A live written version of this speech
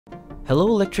Hello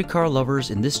electric car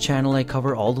lovers, in this channel I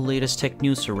cover all the latest tech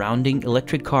news surrounding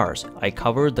electric cars. I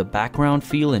cover the background,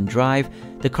 feel and drive,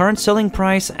 the current selling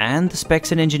price and the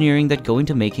specs and engineering that go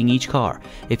into making each car.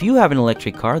 If you have an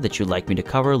electric car that you'd like me to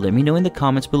cover, let me know in the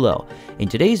comments below. In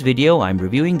today's video, I'm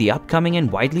reviewing the upcoming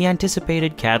and widely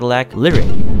anticipated Cadillac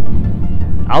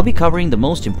Lyriq. I'll be covering the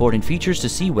most important features to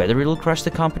see whether it'll crush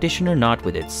the competition or not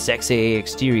with its sexy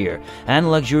exterior and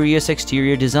luxurious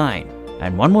exterior design.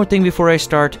 And one more thing before I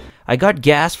start, I got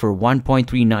gas for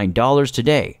 $1.39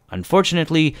 today.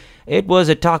 Unfortunately, it was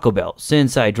at Taco Bell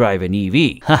since I drive an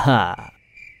EV. Haha.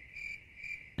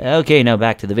 Okay, now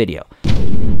back to the video.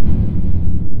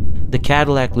 The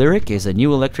Cadillac Lyriq is a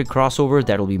new electric crossover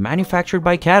that will be manufactured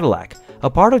by Cadillac, a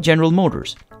part of General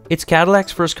Motors. It's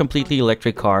Cadillac's first completely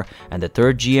electric car and the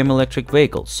third GM electric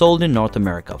vehicle sold in North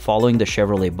America following the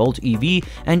Chevrolet Bolt EV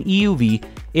and EUV.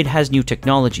 It has new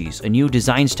technologies, a new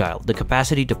design style, the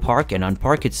capacity to park and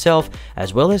unpark itself,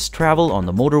 as well as travel on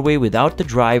the motorway without the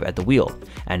drive at the wheel,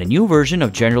 and a new version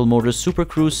of General Motors Super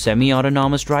Cruise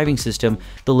semi-autonomous driving system.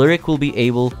 The Lyriq will be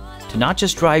able to not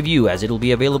just drive you, as it'll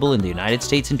be available in the United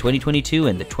States in 2022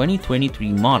 and the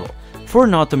 2023 model. For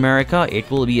North America, it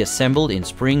will be assembled in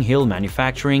Spring Hill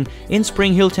Manufacturing in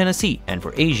Spring Hill, Tennessee, and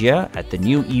for Asia at the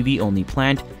new EV-only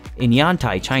plant in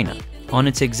Yantai, China. On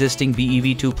its existing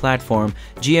BEV2 platform,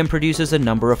 GM produces a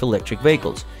number of electric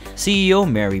vehicles. CEO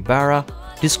Mary Barra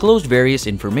disclosed various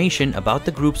information about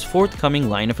the group's forthcoming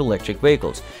line of electric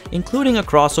vehicles, including a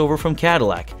crossover from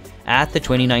Cadillac, at the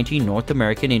 2019 North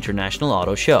American International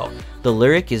Auto Show. The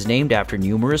Lyriq is named after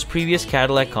numerous previous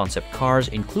Cadillac concept cars,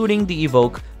 including the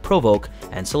Evoque, Provoque,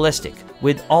 and Celestiq,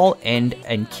 with all N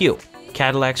and Q.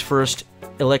 Cadillac's first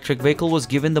electric vehicle was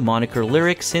given the moniker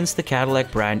Lyriq since the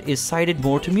Cadillac brand is cited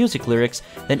more to music lyrics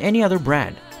than any other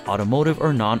brand, automotive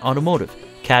or non-automotive.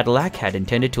 Cadillac had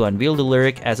intended to unveil the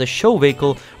Lyriq as a show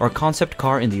vehicle or concept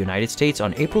car in the United States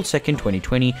on April 2,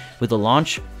 2020, with a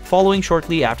launch following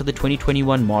shortly after the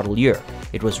 2021 model year.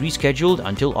 It was rescheduled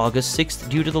until August 6th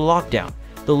due to the lockdown.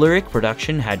 The Lyriq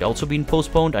production had also been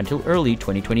postponed until early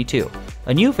 2022.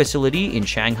 A new facility in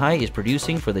Shanghai is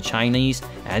producing for the Chinese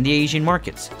and the Asian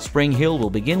markets. Spring Hill will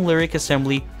begin Lyriq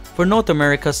assembly for North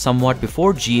America somewhat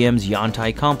before GM's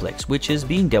Yantai complex, which is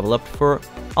being developed for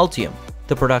Ultium.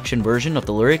 The production version of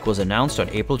the Lyriq was announced on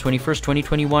April 21,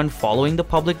 2021, following the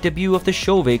public debut of the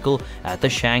show vehicle at the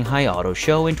Shanghai Auto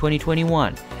Show in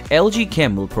 2021. LG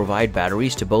Chem will provide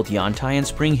batteries to both Yantai and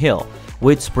Spring Hill,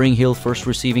 with Spring Hill first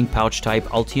receiving pouch-type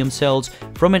Ultium cells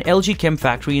from an LG Chem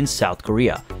factory in South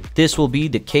Korea. This will be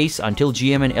the case until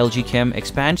GM and LG Chem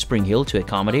expand Spring Hill to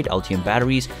accommodate Ultium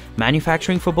batteries,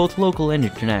 manufacturing for both local and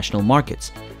international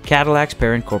markets. Cadillac's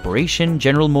parent corporation,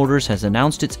 General Motors, has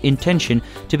announced its intention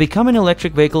to become an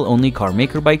electric vehicle-only car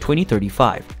maker by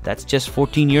 2035. That's just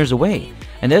 14 years away.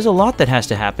 And there's a lot that has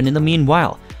to happen in the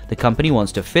meanwhile. The company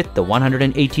wants to fit the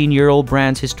 118-year-old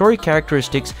brand's historic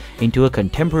characteristics into a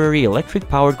contemporary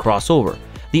electric-powered crossover.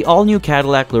 The all-new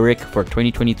Cadillac Lyriq for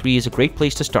 2023 is a great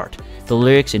place to start. The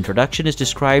Lyriq's introduction is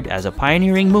described as a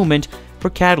pioneering movement for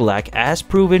Cadillac, as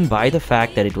proven by the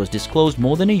fact that it was disclosed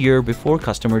more than a year before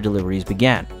customer deliveries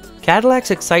began.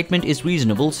 Cadillac's excitement is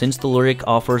reasonable since the Lyriq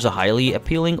offers a highly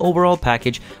appealing overall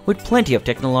package with plenty of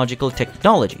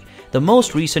technology, the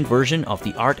most recent version of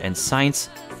the art and science,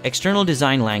 external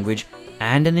design language,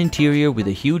 and an interior with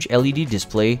a huge LED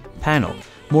display panel.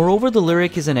 Moreover, the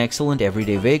Lyriq is an excellent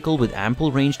everyday vehicle with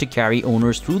ample range to carry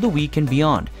owners through the week and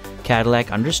beyond. Cadillac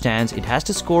understands it has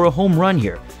to score a home run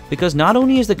here, because not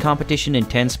only is the competition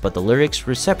intense, but the Lyriq's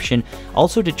reception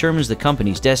also determines the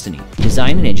company's destiny.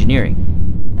 Design and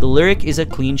engineering. The Lyriq is a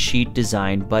clean sheet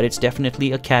design, but it's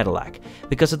definitely a Cadillac.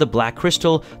 Because of the black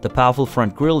crystal, the powerful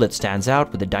front grille that stands out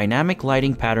with a dynamic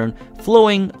lighting pattern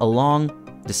flowing along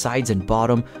the sides and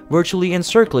bottom, virtually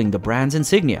encircling the brand's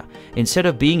insignia. Instead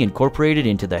of being incorporated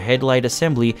into the headlight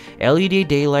assembly, LED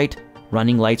daylight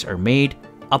running lights are made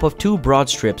up of two broad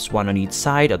strips, one on each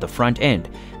side of the front end.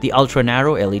 The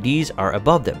ultra-narrow LEDs are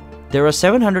above them. There are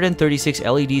 736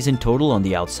 LEDs in total on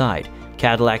the outside.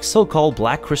 Cadillac's so-called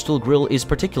black crystal grille is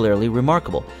particularly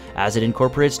remarkable, as it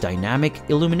incorporates dynamic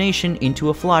illumination into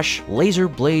a flush,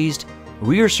 laser-blazed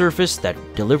rear surface that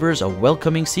delivers a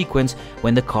welcoming sequence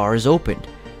when the car is opened.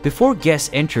 Before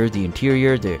guests enter the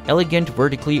interior, the elegant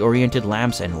vertically oriented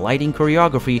lamps and lighting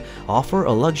choreography offer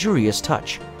a luxurious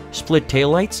touch. Split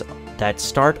taillights that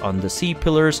start on the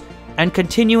C-pillars and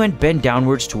continue and bend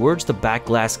downwards towards the back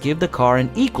glass give the car an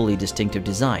equally distinctive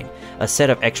design. A set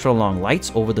of extra long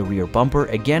lights over the rear bumper,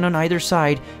 again on either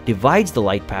side, divides the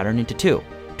light pattern into two.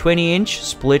 20-inch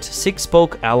split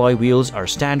 6-spoke alloy wheels are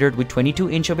standard, with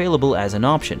 22-inch available as an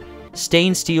option.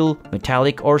 Stained steel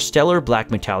metallic or stellar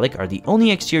black metallic are the only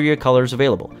exterior colors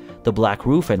available. The black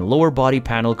roof and lower body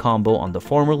panel combo on the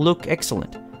former look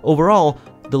excellent. Overall,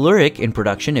 the Lyriq in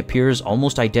production appears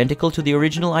almost identical to the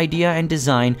original idea and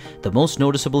design. The most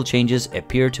noticeable changes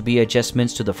appear to be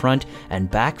adjustments to the front and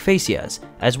back fascias,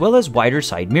 as well as wider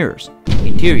side mirrors.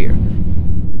 Interior.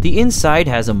 The inside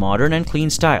has a modern and clean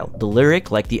style. The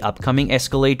Lyriq, like the upcoming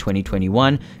Escalade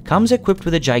 2021, comes equipped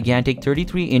with a gigantic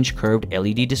 33-inch curved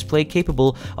LED display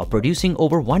capable of producing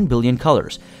over 1 billion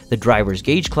colors. The driver's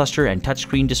gauge cluster and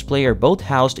touchscreen display are both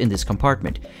housed in this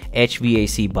compartment.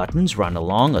 HVAC buttons run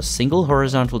along a single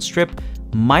horizontal strip,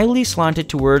 mildly slanted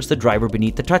towards the driver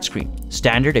beneath the touchscreen.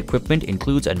 Standard equipment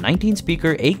includes a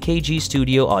 19-speaker 8kg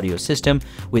studio audio system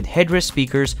with headrest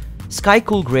speakers. Sky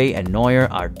Cool Grey and Noir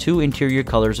are two interior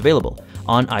colors available.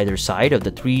 On either side of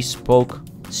the 3-spoke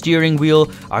steering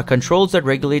wheel are controls that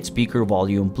regulate speaker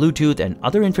volume, Bluetooth, and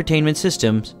other infotainment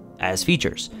systems as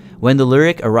features. When the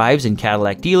Lyriq arrives in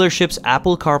Cadillac dealerships,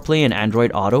 Apple CarPlay and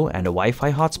Android Auto and a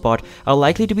Wi-Fi hotspot are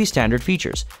likely to be standard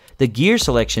features. The gear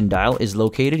selection dial is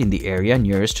located in the area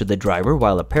nearest to the driver,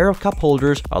 while a pair of cup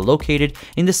holders are located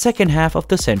in the second half of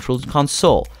the central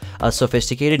console. A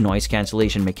sophisticated noise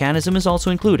cancellation mechanism is also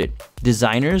included.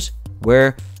 Designers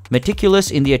were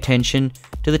meticulous in the attention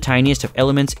to the tiniest of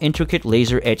elements. Intricate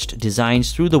laser-etched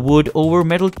designs through the wood over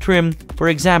metal trim, for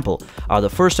example, are the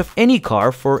first of any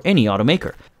car for any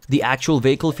automaker. The actual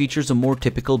vehicle features a more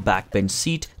typical backbench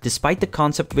seat, despite the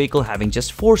concept vehicle having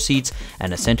just 4 seats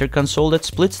and a center console that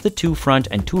splits the 2 front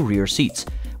and 2 rear seats.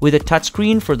 With a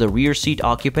touchscreen for the rear seat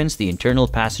occupants, the internal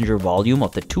passenger volume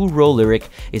of the 2-row Lyriq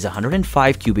is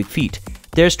 105 cubic feet.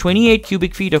 There's 28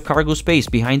 cubic feet of cargo space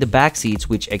behind the back seats,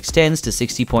 which extends to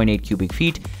 60.8 cubic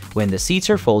feet when the seats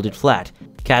are folded flat.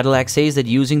 Cadillac says that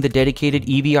using the dedicated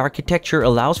EV architecture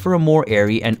allows for a more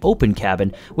airy and open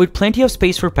cabin with plenty of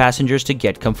space for passengers to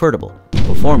get comfortable.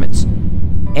 Performance.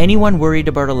 Anyone worried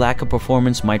about a lack of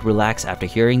performance might relax after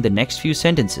hearing the next few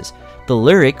sentences. The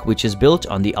Lyriq, which is built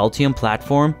on the Ultium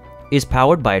platform, is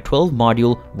powered by a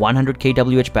 12-module 100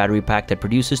 kWh battery pack that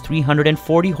produces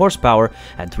 340 horsepower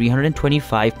and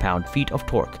 325 pound-feet of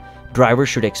torque. Drivers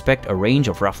should expect a range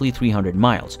of roughly 300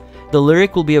 miles. The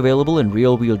Lyriq will be available in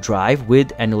rear-wheel drive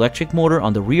with an electric motor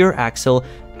on the rear axle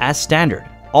as standard.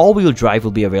 All-wheel drive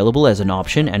will be available as an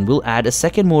option and will add a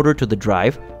second motor to the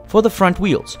drive for the front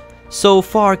wheels. So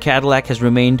far, Cadillac has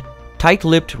remained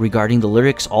tight-lipped regarding the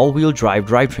Lyriq's all-wheel drive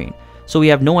drivetrain, so we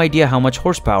have no idea how much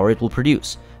horsepower it will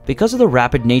produce. Because of the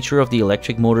rapid nature of the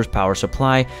electric motor's power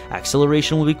supply,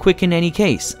 acceleration will be quick in any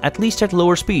case, at least at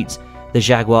lower speeds. The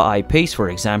Jaguar I-Pace, for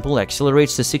example,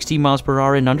 accelerates to 60 miles per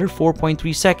hour in under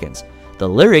 4.3 seconds. The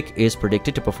Lyriq is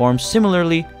predicted to perform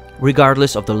similarly,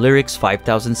 regardless of the Lyriq's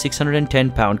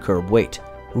 5,610-pound curb weight.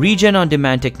 Regen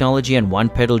on-demand technology and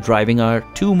one-pedal driving are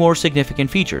two more significant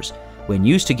features. When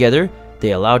used together,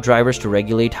 they allow drivers to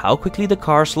regulate how quickly the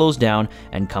car slows down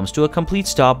and comes to a complete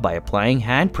stop by applying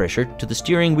hand pressure to the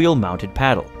steering wheel-mounted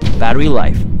paddle. Battery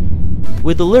life.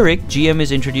 With the Lyriq, GM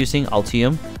is introducing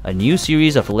Ultium, a new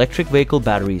series of electric vehicle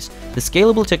batteries. The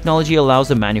scalable technology allows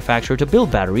the manufacturer to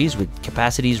build batteries with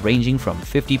capacities ranging from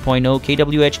 50.0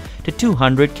 kWh to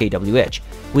 200 kWh,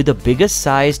 with the biggest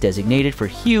size designated for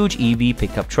huge EV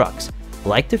pickup trucks,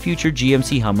 like the future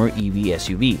GMC Hummer EV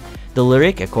SUV. The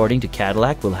Lyriq, according to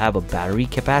Cadillac, will have a battery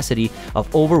capacity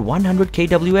of over 100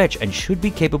 kWh and should be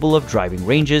capable of driving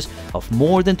ranges of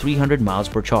more than 300 miles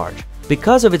per charge.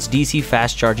 Because of its DC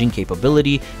fast charging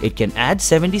capability, it can add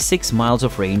 76 miles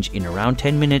of range in around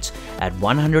 10 minutes at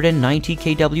 190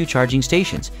 kW charging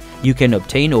stations. You can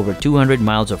obtain over 200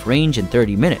 miles of range in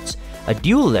 30 minutes. A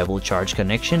dual-level charge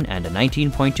connection and a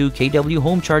 19.2 kW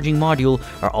home charging module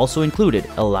are also included,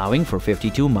 allowing for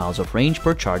 52 miles of range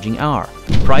per charging hour.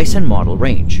 Price and model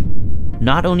range.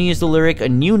 Not only is the Lyriq a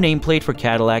new nameplate for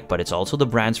Cadillac, but it's also the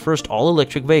brand's first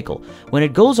all-electric vehicle. When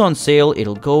it goes on sale,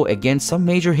 it'll go against some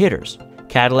major hitters.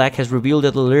 Cadillac has revealed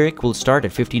that the Lyriq will start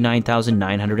at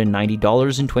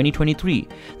 $59,990 in 2023.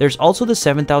 There's also the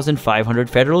 $7,500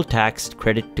 federal tax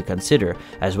credit to consider,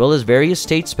 as well as various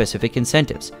state-specific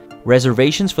incentives.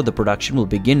 Reservations for the production will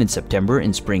begin in September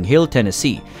in Spring Hill,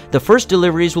 Tennessee. The first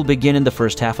deliveries will begin in the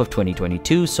first half of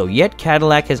 2022, so yet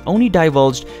Cadillac has only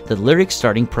divulged the Lyriq's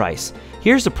starting price.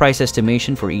 Here's the price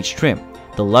estimation for each trim.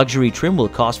 The luxury trim will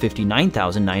cost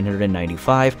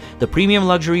 $59,995, the premium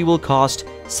luxury will cost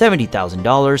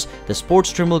 $70,000, the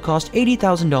sports trim will cost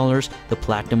 $80,000, the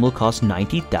platinum will cost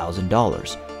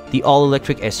 $90,000. The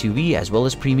all-electric SUV as well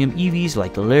as premium EVs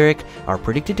like the Lyriq are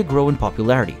predicted to grow in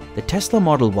popularity. The Tesla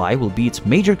Model Y will be its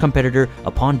major competitor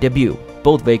upon debut.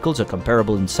 Both vehicles are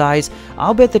comparable in size.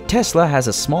 I'll bet the Tesla has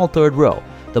a small third row.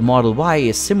 The Model Y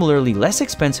is similarly less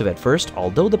expensive at first,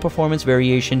 although the performance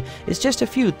variation is just a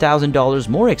few $1,000s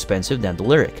more expensive than the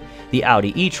Lyriq. The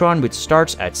Audi e-tron, which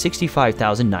starts at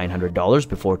 $65,900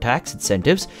 before tax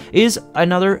incentives, is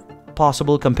another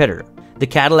possible competitor. The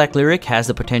Cadillac Lyriq has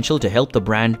the potential to help the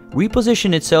brand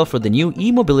reposition itself for the new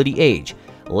e-mobility age.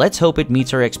 Let's hope it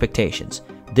meets our expectations.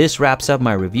 This wraps up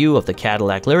my review of the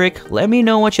Cadillac Lyriq. Let me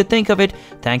know what you think of it.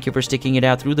 Thank you for sticking it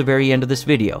out through the very end of this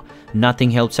video.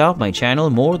 Nothing helps out my channel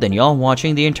more than y'all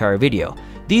watching the entire video.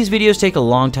 These videos take a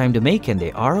long time to make and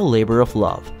they are a labor of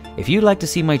love. If you'd like to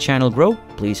see my channel grow,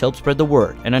 please help spread the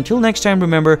word. And until next time,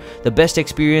 remember, the best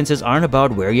experiences aren't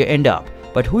about where you end up,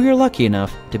 but who you're lucky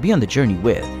enough to be on the journey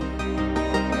with.